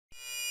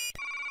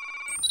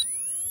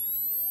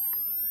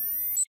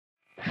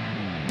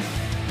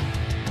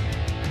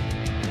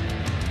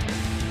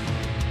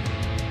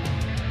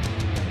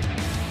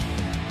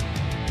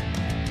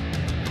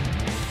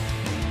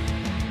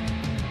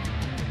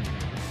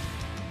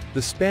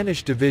The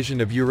Spanish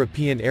division of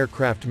European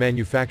aircraft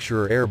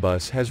manufacturer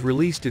Airbus has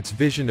released its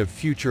vision of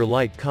future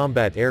light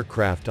combat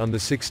aircraft on the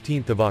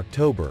 16th of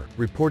October,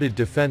 reported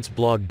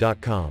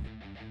defenseblog.com.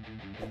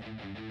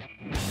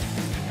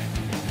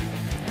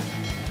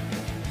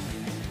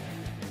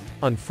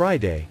 On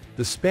Friday,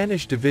 the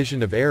Spanish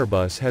division of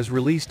Airbus has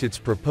released its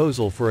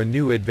proposal for a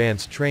new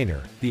advanced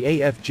trainer, the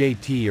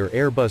AFJT or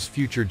Airbus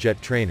Future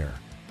Jet Trainer.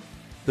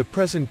 The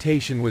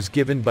presentation was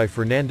given by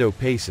Fernando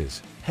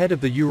Paces, head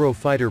of the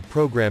Eurofighter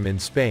program in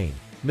Spain,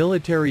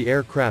 military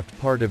aircraft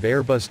part of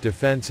Airbus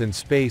Defence and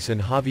Space,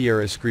 and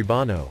Javier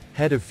Escribano,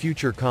 head of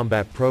Future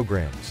Combat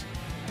Programs.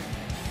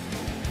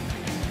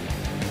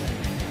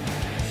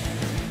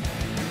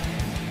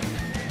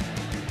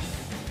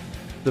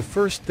 The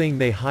first thing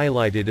they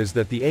highlighted is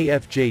that the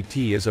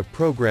AFJT is a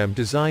program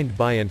designed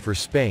by and for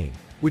Spain,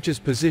 which is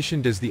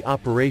positioned as the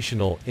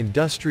operational,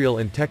 industrial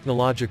and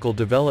technological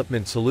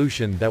development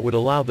solution that would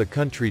allow the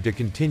country to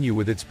continue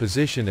with its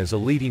position as a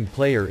leading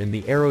player in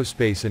the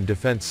aerospace and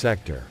defense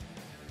sector.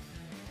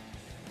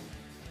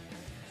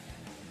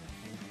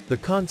 The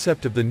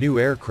concept of the new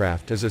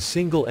aircraft is a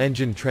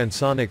single-engine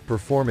transonic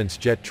performance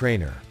jet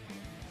trainer.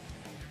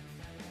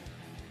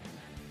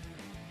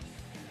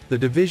 The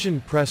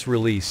division press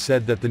release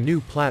said that the new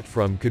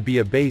platform could be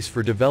a base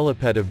for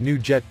development of new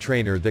jet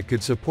trainer that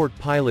could support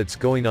pilots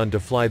going on to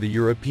fly the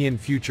European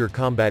Future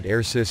Combat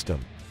Air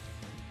System.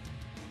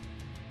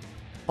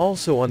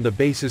 Also, on the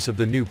basis of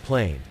the new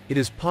plane, it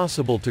is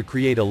possible to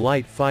create a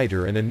light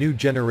fighter and a new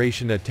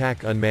generation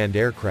attack unmanned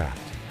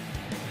aircraft.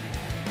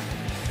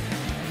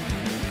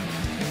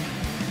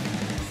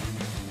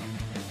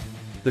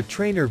 The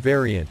trainer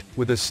variant,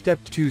 with a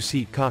stepped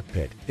two-seat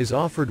cockpit, is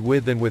offered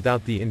with and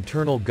without the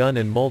internal gun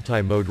and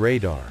multi-mode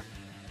radar.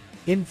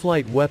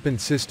 In-flight weapon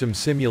system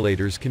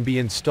simulators can be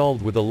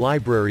installed with a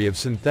library of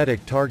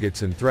synthetic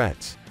targets and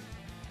threats.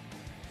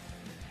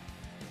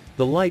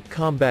 The light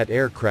combat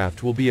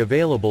aircraft will be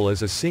available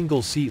as a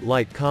single-seat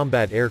light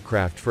combat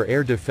aircraft for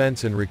air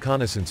defense and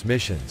reconnaissance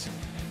missions.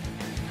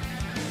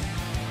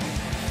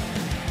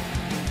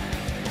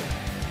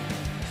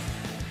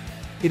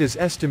 It is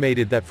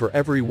estimated that for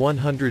every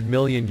 €100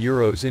 million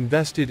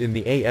invested in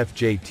the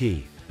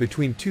AFJT,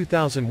 between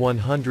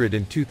 2,100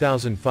 and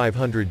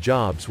 2,500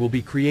 jobs will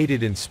be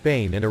created in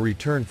Spain, and a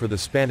return for the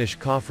Spanish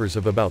coffers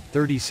of about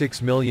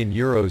 €36 million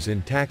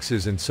in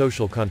taxes and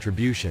social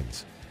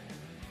contributions.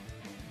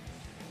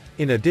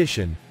 In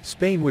addition,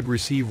 Spain would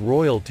receive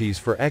royalties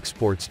for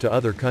exports to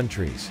other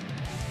countries.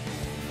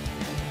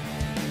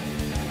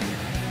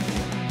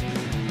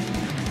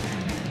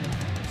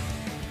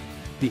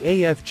 The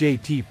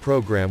AFJT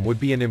program would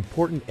be an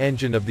important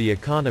engine of the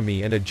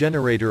economy and a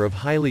generator of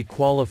highly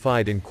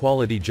qualified and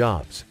quality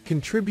jobs,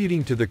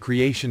 contributing to the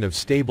creation of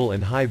stable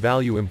and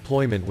high-value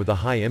employment with a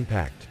high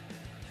impact.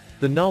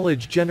 The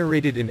knowledge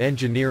generated in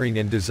engineering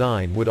and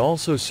design would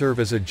also serve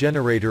as a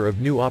generator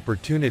of new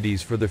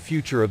opportunities for the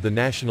future of the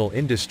national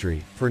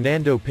industry,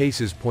 Fernando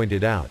Paces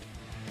pointed out.